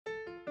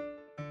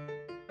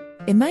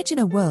Imagine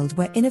a world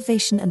where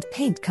innovation and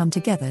paint come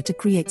together to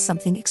create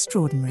something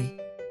extraordinary.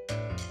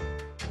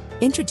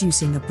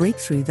 Introducing a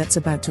breakthrough that's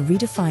about to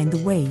redefine the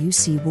way you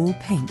see wall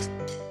paint.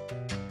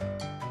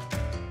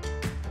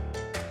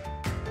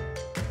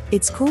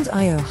 It's called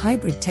IO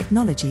Hybrid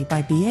Technology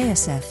by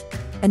BASF,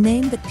 a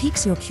name that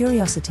piques your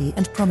curiosity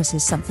and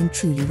promises something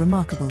truly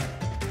remarkable.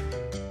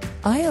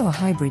 IO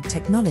Hybrid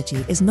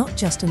Technology is not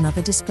just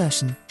another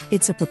dispersion,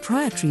 it's a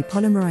proprietary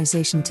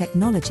polymerization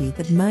technology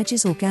that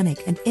merges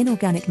organic and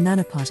inorganic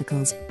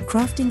nanoparticles,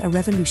 crafting a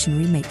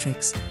revolutionary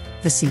matrix.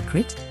 The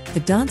secret?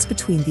 The dance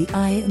between the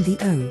I and the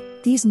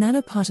O. These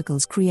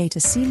nanoparticles create a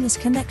seamless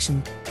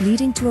connection,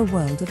 leading to a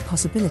world of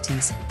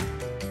possibilities.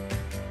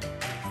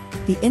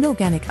 The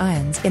inorganic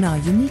ions in our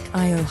unique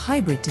IO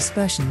hybrid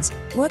dispersions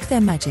work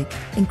their magic,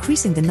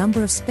 increasing the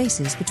number of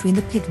spaces between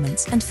the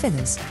pigments and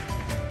fillers.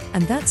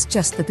 And that's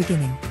just the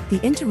beginning.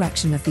 The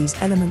interaction of these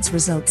elements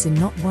results in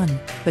not one,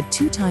 but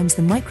 2 times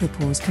the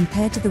micropores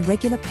compared to the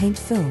regular paint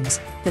films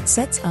that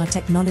sets our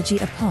technology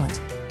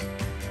apart.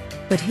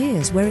 But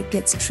here's where it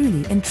gets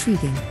truly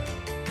intriguing.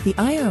 The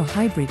IO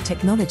hybrid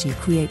technology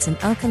creates an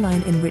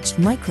alkaline-enriched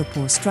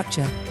micropore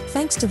structure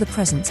thanks to the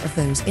presence of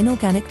those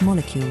inorganic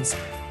molecules.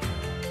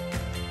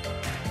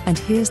 And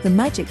here's the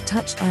magic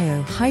touch: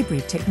 IO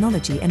hybrid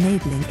technology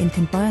enabling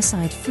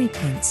biocide-free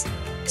paints.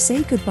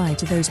 Say goodbye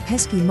to those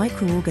pesky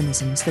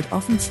microorganisms that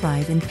often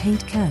thrive in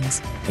paint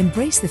cans.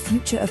 Embrace the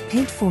future of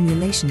paint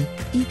formulation,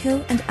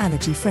 eco and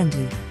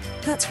allergy-friendly.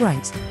 That's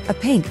right, a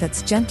paint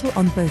that's gentle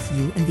on both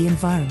you and the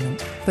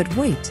environment. But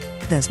wait,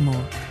 there's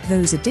more.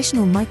 Those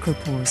additional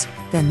micropores,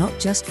 they're not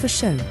just for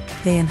show.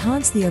 They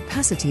enhance the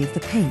opacity of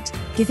the paint,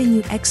 giving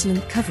you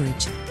excellent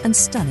coverage and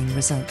stunning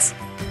results.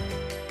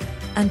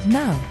 And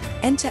now,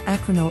 enter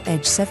Acronol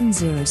Edge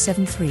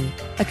 7073,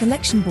 a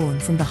collection born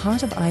from the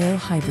heart of IO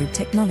hybrid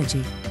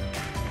technology.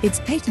 Its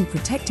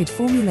patent-protected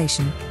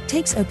formulation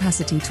takes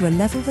opacity to a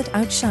level that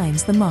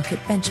outshines the market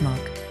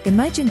benchmark.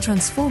 Imagine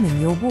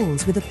transforming your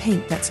walls with a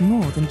paint that's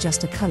more than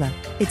just a color.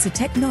 It's a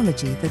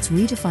technology that's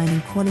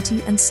redefining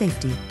quality and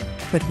safety.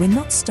 But we're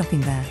not stopping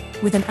there.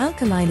 With an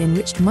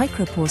alkaline-enriched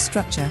micropore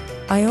structure,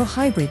 IO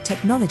hybrid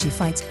technology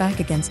fights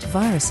back against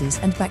viruses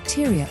and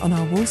bacteria on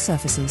our wall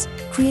surfaces,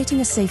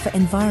 creating a safer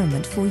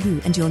environment for you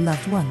and your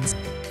loved ones.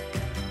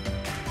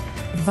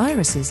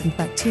 Viruses and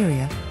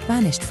bacteria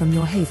banished from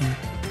your haven.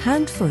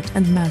 Hand, foot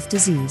and mouth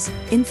disease,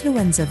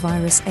 influenza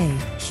virus A,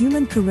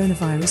 human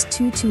coronavirus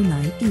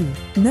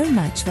 229E, no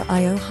match for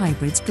IO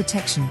hybrid's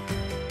protection.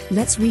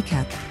 Let's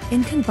recap: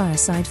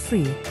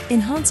 biocide-free,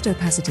 enhanced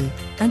opacity,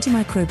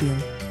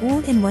 antimicrobial, all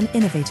in one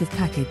innovative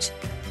package.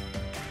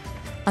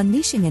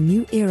 Unleashing a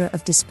new era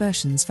of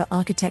dispersions for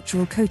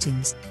architectural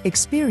coatings.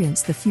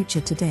 Experience the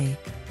future today.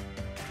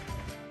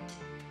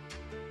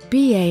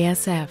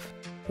 BASF.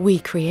 We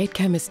create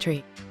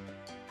chemistry.